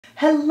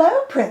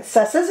Hello,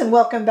 princesses, and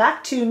welcome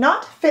back to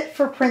Not Fit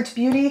for Print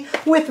Beauty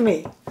with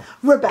me,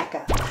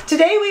 Rebecca.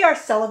 Today we are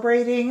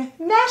celebrating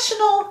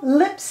National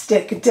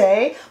Lipstick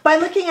Day by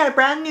looking at a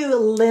brand new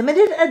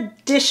limited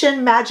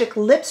edition magic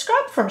lip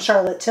scrub from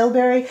Charlotte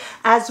Tilbury,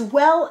 as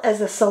well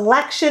as a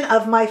selection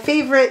of my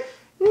favorite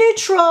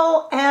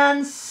neutral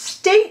and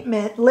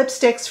statement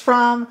lipsticks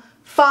from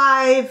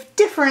 5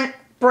 different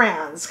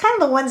brands, kind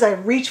of the ones I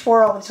reach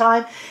for all the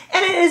time.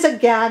 And it is,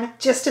 again,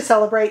 just to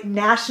celebrate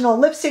National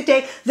Lipstick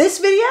Day. This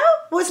video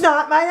was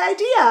not my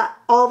idea.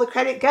 All the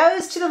credit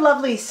goes to the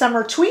lovely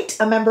Summertweet,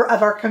 a member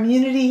of our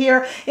community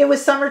here. It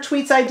was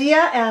Summertweet's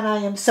idea, and I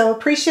am so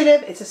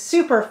appreciative. It's a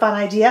super fun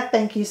idea.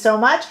 Thank you so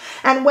much.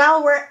 And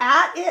while we're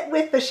at it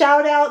with the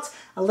shout outs,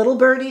 a little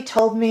birdie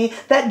told me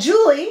that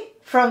Julie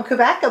from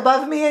Quebec,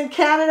 above me in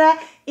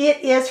Canada, it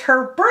is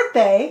her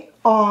birthday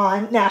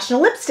on National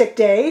Lipstick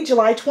Day,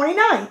 July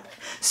 29th.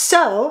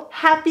 So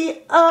happy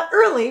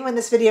early when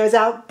this video is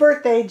out.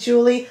 Birthday,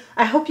 Julie.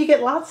 I hope you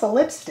get lots of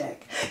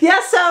lipstick.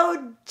 Yeah,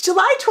 so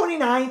July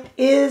 29th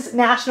is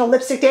National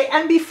Lipstick Day.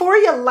 And before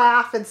you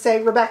laugh and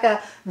say,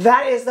 Rebecca,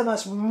 that is the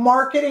most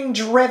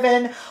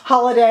marketing-driven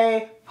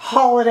holiday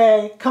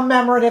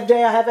commemorative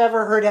day I have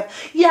ever heard of.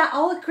 Yeah,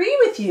 I'll agree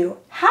with you.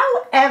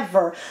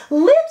 However,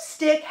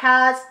 lipstick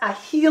has a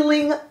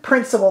healing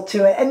principle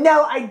to it. And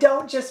no, I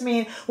don't just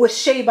mean with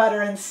shea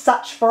butter and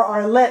such for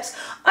our lips.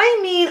 I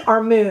mean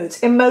our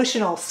moods,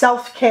 emotional,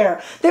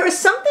 self-care. There is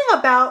something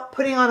about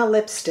putting on a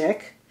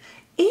lipstick,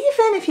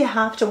 even if you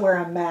have to wear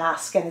a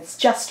mask and it's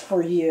just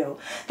for you.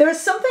 There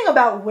is something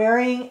about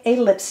wearing a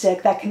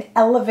lipstick that can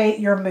elevate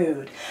your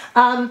mood.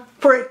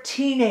 For a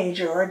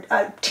teenager or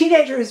a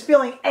teenager who's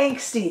feeling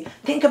angsty,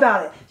 think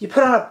about it. You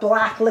put on a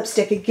black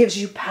lipstick, it gives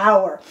you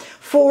power.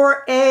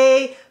 For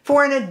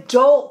an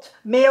adult,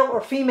 male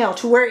or female,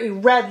 to wear a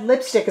red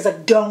lipstick is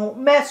like, don't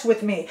mess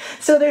with me.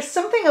 So there's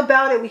something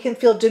about it. We can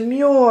feel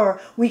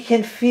demure, we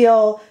can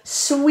feel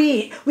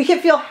sweet, we can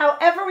feel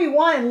however we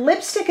want. And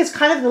lipstick is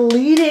kind of the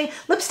leading,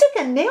 lipstick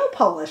and nail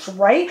polish,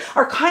 right,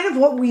 are kind of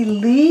what we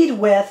lead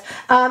with.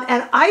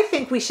 And I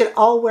think we should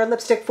all wear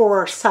lipstick for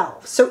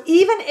ourselves. So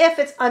even if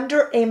it's under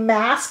a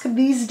mask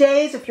these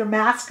days, if your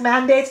mask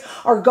mandates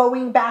are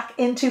going back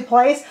into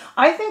place,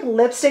 I think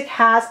lipstick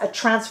has a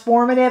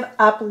transformative,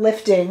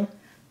 uplifting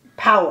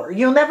power.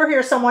 You'll never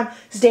hear someone's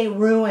day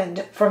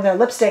ruined from their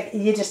lipstick.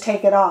 You just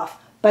take it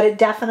off. But it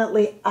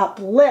definitely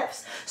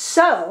uplifts.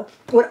 So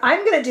what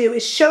I'm going to do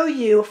is show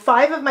you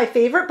 5 of my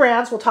favorite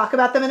brands. We'll talk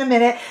about them in a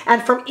minute.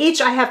 And from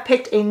each, I have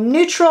picked a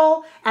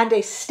neutral and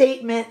a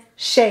statement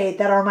shade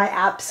that are my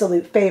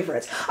absolute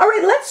favorites. All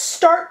right, let's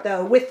start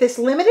though with this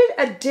limited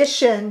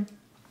edition.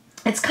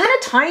 It's kind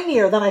of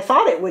tinier than I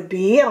thought it would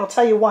be, and I'll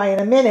tell you why in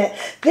a minute.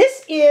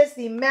 This is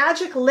the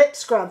Magic Lip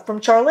Scrub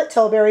from Charlotte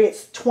Tilbury.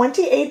 It's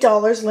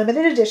 $28,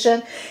 limited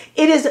edition.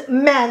 It is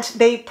meant,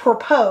 they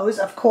propose,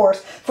 of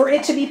course, for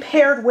it to be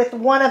paired with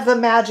one of the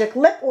magic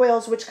lip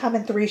oils, which come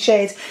in 3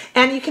 shades.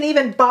 And you can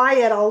even buy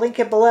it, I'll link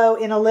it below,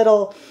 in a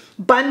little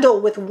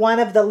bundle with one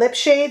of the lip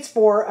shades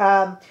for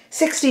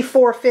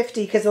 $64.50,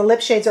 because the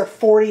lip shades are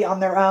 $40 on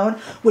their own,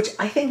 which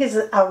I think is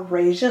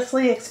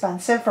outrageously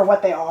expensive for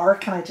what they are,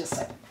 can I just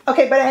say.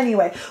 Okay, but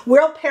anyway,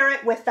 we'll pair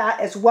it with that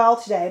as well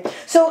today.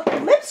 So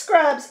lip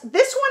scrubs,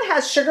 this one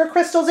has sugar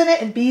crystals in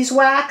it and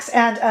beeswax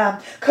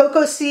and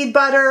cocoa seed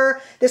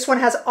butter. This one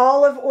has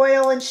olive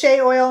oil and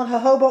shea oil and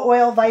jojoba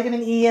oil,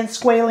 vitamin E and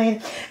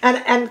squalene,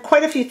 and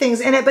quite a few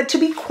things in it. But to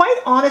be quite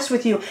honest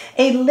with you,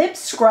 a lip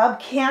scrub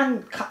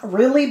can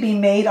really be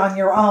made on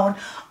your own.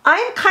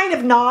 I'm kind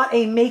of not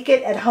a make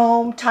it at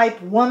home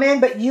type woman,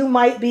 but you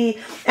might be,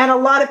 and a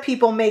lot of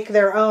people make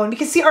their own.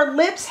 Because see, our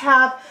lips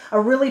have a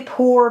really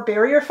poor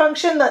barrier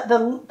function.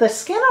 The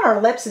skin on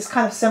our lips is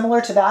kind of similar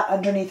to that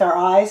underneath our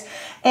eyes.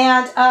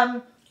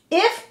 And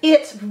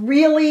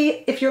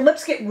if your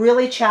lips get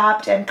really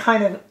chapped and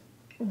kind of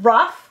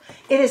rough,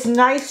 it is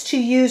nice to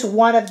use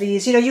one of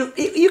these. You know,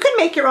 you can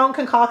make your own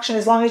concoction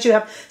as long as you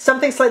have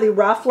something slightly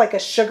rough, like a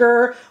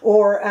sugar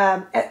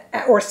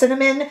or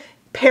cinnamon,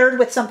 paired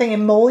with something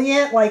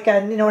emollient like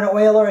an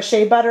oil or a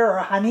shea butter or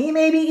a honey,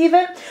 maybe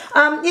even.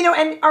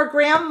 And our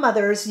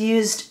grandmothers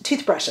used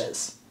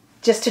toothbrushes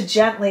just to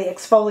gently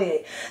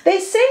exfoliate. They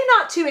say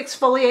not to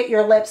exfoliate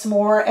your lips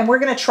more, and we're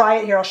going to try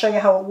it here. I'll show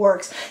you how it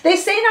works. They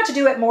say not to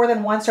do it more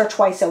than once or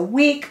twice a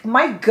week.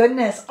 My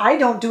goodness, I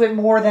don't do it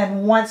more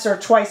than once or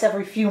twice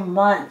every few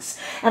months.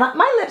 And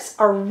my lips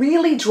are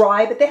really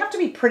dry, but they have to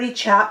be pretty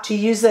chapped to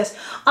use this.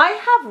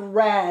 I have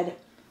read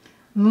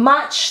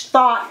much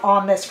thought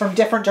on this from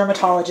different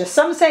dermatologists.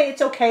 Some say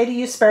it's okay to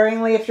use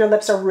sparingly if your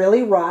lips are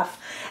really rough,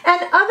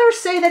 and others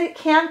say that it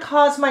can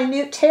cause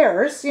minute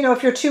tears,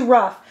 if you're too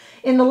rough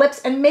in the lips,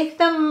 and make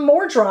them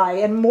more dry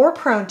and more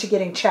prone to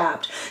getting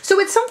chapped. So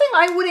it's something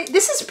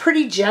this is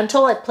pretty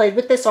gentle. I've played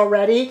with this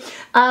already.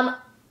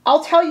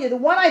 I'll tell you, the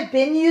one I've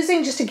been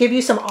using, just to give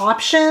you some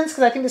options,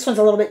 because I think this one's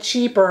a little bit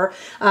cheaper,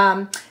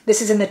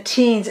 this is in the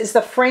teens, is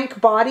the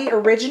Frank Body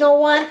original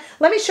one.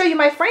 Let me show you.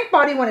 My Frank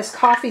Body one is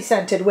coffee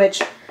scented,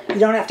 which you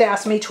don't have to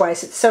ask me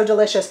twice. It's so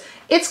delicious.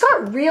 It's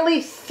got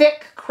really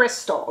thick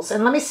crystals.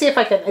 And let me see if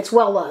I can, it's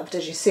well loved,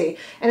 as you see.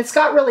 And it's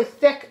got really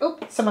thick,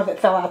 oops, some of it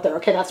fell out there.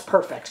 Okay, that's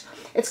perfect.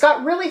 It's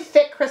got really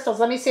thick crystals.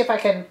 Let me see if I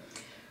can,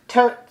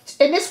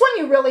 and this one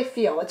you really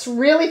feel. It's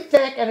really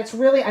thick and it's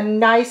really a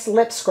nice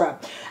lip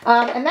scrub.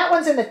 And that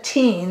one's in the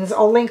teens.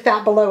 I'll link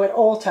that below at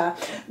Ulta.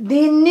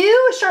 The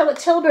new Charlotte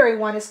Tilbury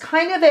one is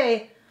kind of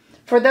a,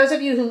 for those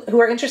of you who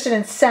are interested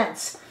in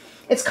scents,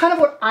 it's kind of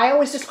what I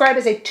always describe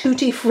as a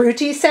tutti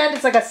frutti scent.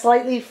 It's like a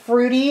slightly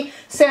fruity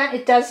scent.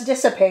 It does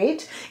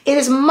dissipate. It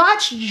is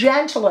much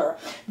gentler.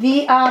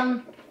 The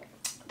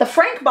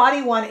Frank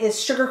Body one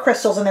is sugar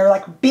crystals, and they're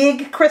like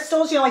big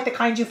crystals, you know, like the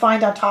kind you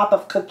find on top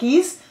of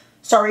cookies.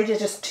 Sorry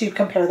to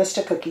compare this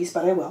to cookies,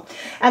 but I will.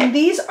 And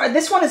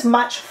this one is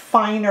much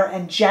finer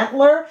and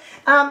gentler.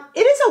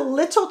 It is a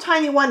little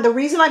tiny one. The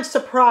reason I'm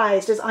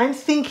surprised is I'm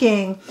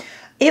thinking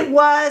it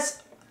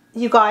was,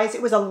 you guys,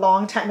 it was a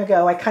long time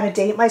ago. I kind of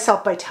date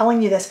myself by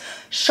telling you this.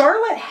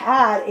 Charlotte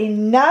had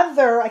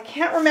another, I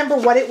can't remember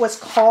what it was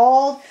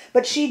called,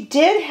 but she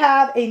did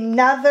have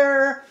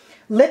another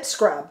lip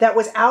scrub that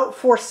was out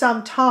for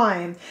some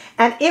time.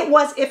 And it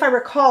was, if I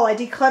recall, I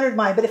decluttered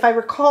mine, but if I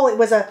recall, it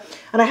was and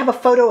I have a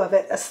photo of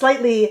it, a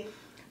slightly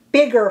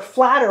bigger,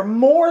 flatter,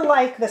 more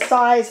like the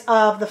size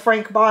of the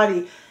Frank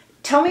Body.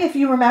 Tell me if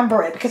you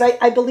remember it, because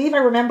I believe I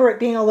remember it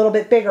being a little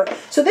bit bigger.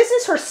 So this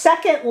is her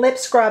second lip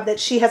scrub that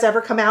she has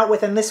ever come out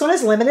with, and this one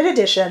is limited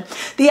edition.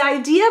 The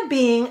idea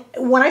being,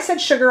 when I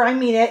said sugar, I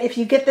mean it. If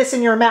you get this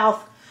in your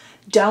mouth,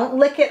 don't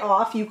lick it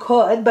off. You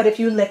could, but if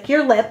you lick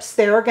your lips,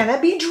 they're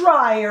gonna be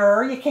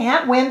drier. You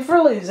can't win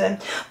for losing.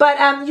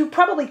 But you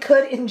probably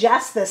could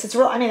ingest this. It's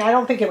real. I mean, I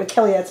don't think it would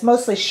kill you. It's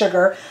mostly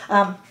sugar.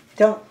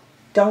 Don't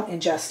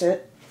ingest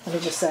it. Let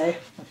me just say,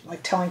 I'm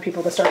like telling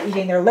people to start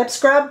eating their lip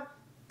scrub.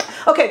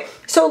 Okay,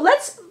 so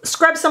let's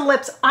scrub some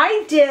lips.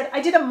 I did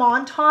a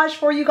montage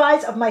for you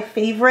guys of my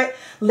favorite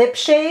lip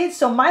shades.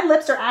 So my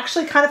lips are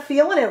actually kind of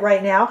feeling it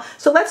right now.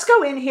 So let's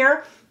go in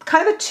here.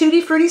 Kind of a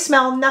tutti fruity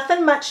smell,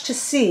 nothing much to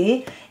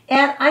see.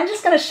 And I'm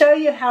just going to show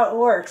you how it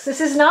works.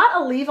 This is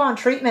not a leave-on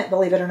treatment,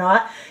 believe it or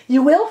not.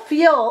 You will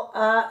feel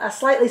a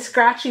slightly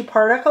scratchy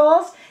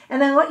particles.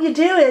 And then what you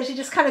do is you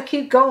just kind of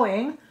keep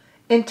going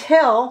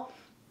until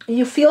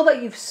you feel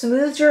that you've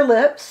smoothed your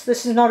lips.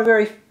 This is not a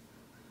very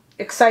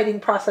exciting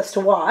process to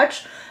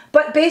watch,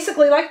 but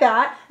basically like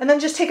that, and then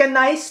just take a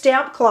nice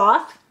damp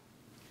cloth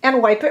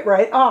and wipe it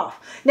right off.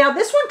 Now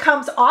this one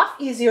comes off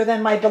easier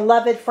than my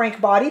beloved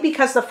Frank Body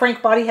because the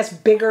Frank Body has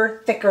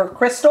bigger, thicker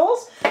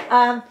crystals.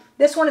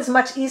 This one is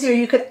much easier.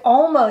 You could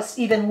almost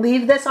even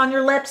leave this on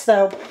your lips,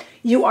 though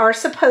you are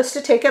supposed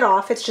to take it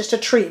off. It's just a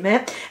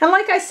treatment. And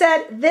like I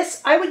said,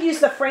 I would use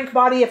the Frank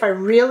Body if I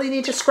really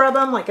need to scrub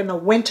them, like in the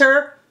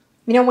winter.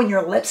 You know, when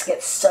your lips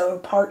get so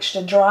parched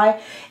and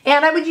dry.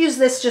 And I would use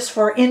this just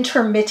for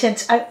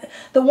intermittent,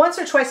 the once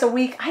or twice a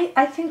week.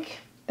 I think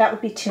that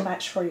would be too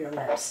much for your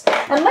lips.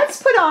 And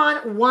let's put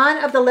on one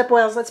of the lip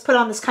oils. Let's put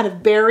on this kind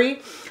of berry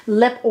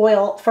lip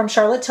oil from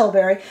Charlotte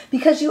Tilbury,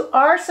 because you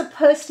are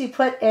supposed to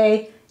put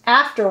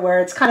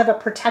afterwards kind of a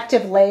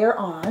protective layer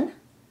on.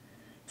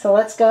 So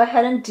let's go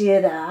ahead and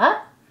do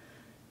that.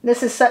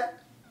 This is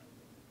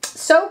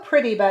so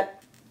pretty,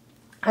 but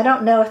I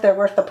don't know if they're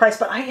worth the price,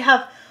 but I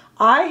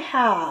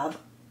have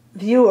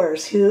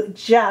viewers who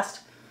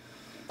just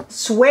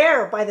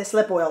swear by this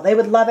lip oil. They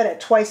would love it at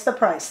twice the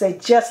price. They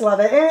just love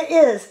it. And it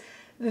is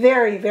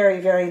very, very,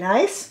 very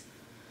nice.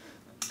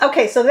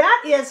 Okay, so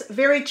that is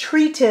very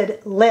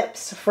treated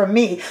lips from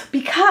me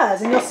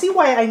because, and you'll see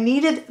why I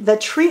needed the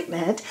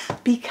treatment,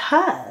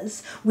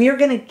 because we are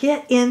going to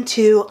get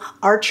into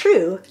our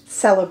true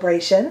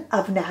celebration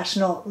of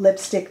National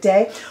Lipstick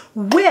Day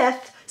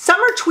with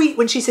Summertweet.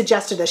 When she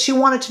suggested this, she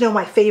wanted to know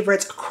my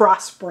favorites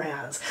across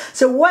brands.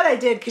 So what I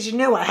did, because you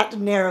know I had to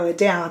narrow it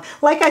down,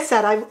 like I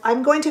said,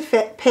 I'm going to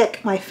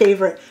pick my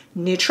favorite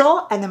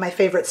neutral and then my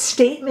favorite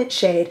statement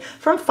shade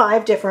from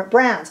 5 different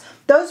brands.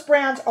 Those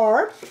brands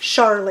are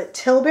Charlotte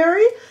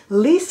Tilbury,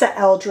 Lisa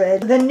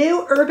Eldridge, the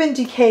new Urban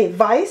Decay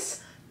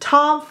Vice,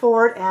 Tom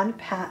Ford, and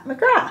Pat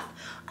McGrath.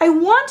 I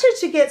wanted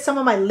to get some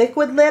of my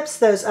liquid lips,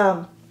 those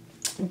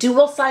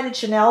dual-sided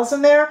Chanel's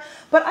in there,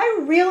 but I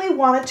really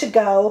wanted to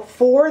go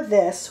for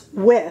this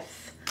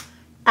with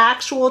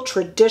actual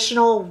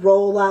traditional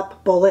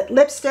roll-up bullet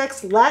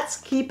lipsticks. Let's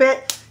keep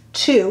it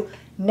to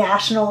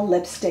National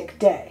Lipstick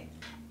Day.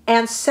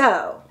 And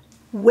so,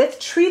 with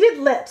treated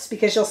lips,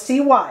 because you'll see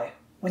why,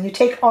 when you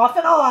take off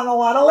and on a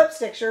lot of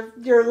lipsticks,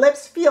 your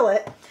lips feel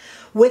it.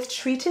 With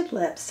treated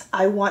lips,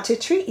 I want to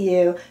treat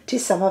you to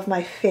some of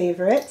my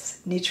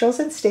favorites, neutrals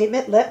and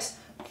statement lips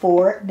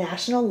for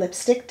National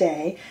Lipstick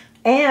Day.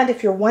 And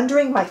if you're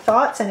wondering my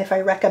thoughts and if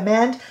I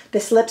recommend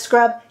this lip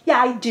scrub, yeah,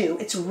 I do.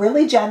 It's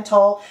really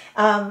gentle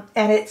and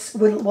it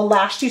will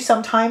last you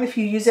some time if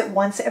you use it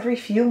once every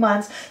few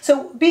months.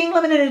 So being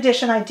limited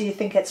edition, I do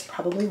think it's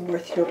probably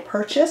worth your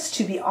purchase,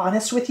 to be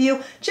honest with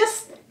you.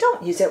 Just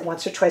don't use it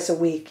once or twice a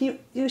week.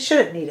 You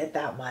shouldn't need it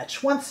that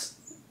much. Once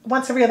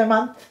every other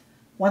month,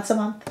 once a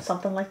month,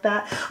 something like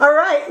that. All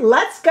right,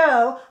 let's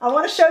go. I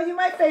want to show you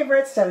my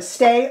favorites, so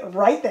stay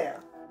right there.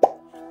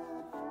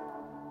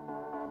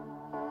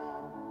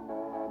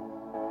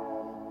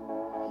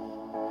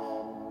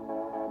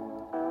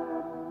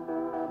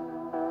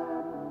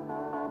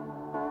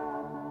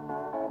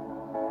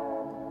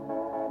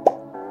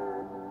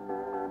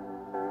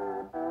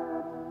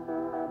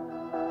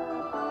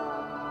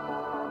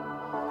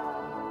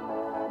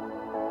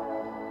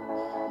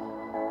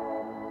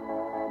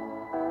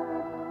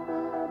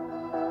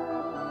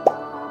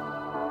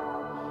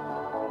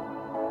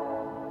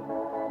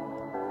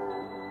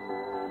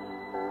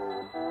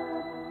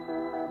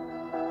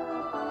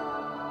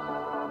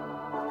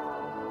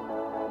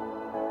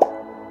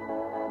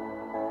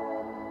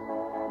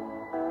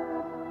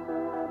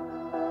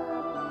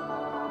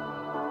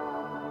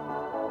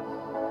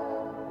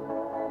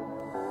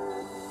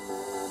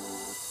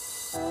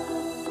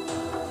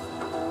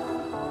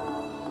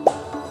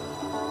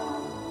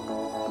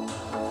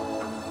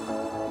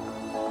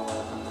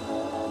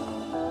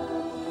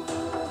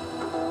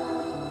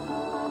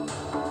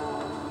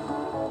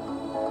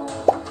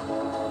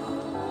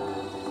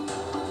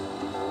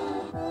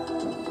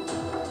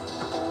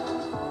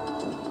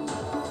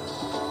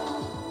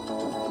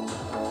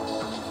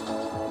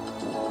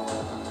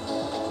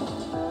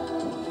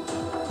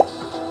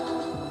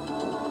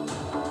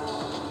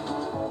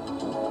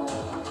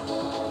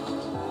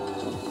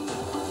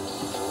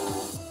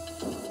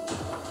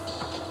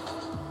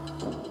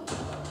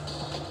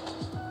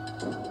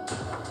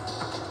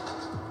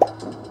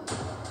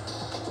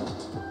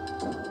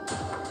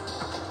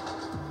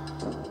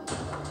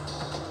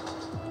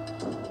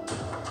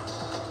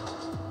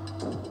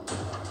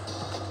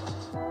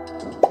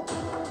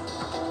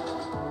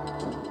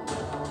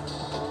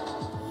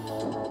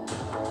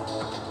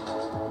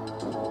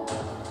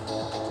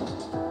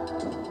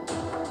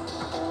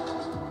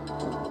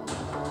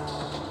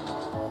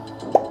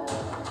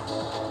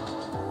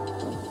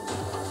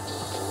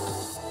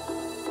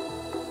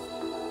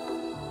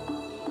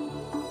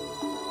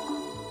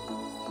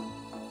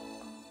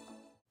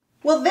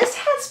 Well, this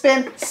has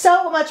been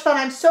so much fun.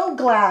 I'm so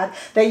glad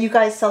that you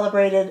guys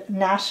celebrated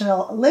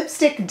National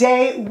Lipstick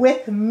Day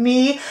with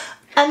me.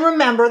 And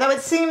remember, though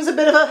it seems a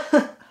bit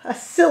of a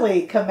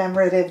silly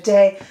commemorative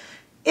day,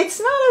 it's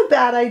not a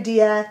bad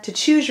idea to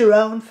choose your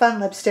own fun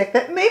lipstick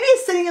that maybe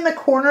is sitting in the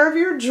corner of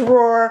your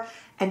drawer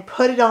and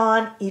put it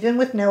on even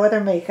with no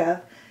other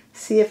makeup.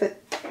 See if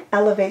it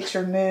elevates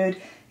your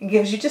mood and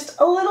gives you just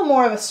a little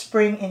more of a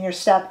spring in your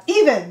step.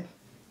 Even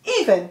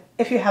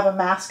if you have a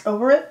mask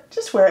over it,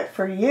 just wear it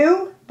for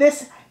you.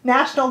 This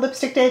National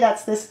Lipstick Day,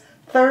 that's this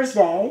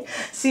Thursday.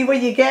 See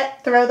what you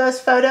get. Throw those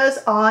photos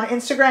on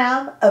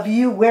Instagram of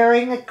you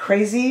wearing a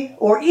crazy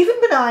or even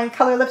benign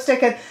color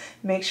lipstick and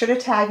make sure to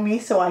tag me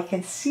so I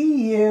can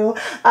see you.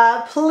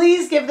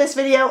 Please give this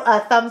video a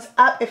thumbs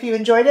up if you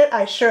enjoyed it.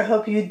 I sure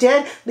hope you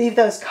did. Leave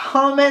those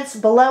comments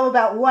below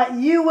about what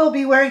you will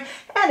be wearing.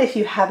 And if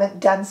you haven't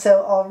done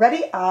so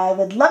already, I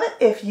would love it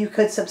if you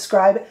could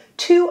subscribe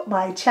to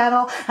my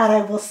channel. And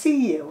I will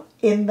see you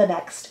in the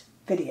next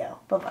video.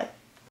 Bye-bye.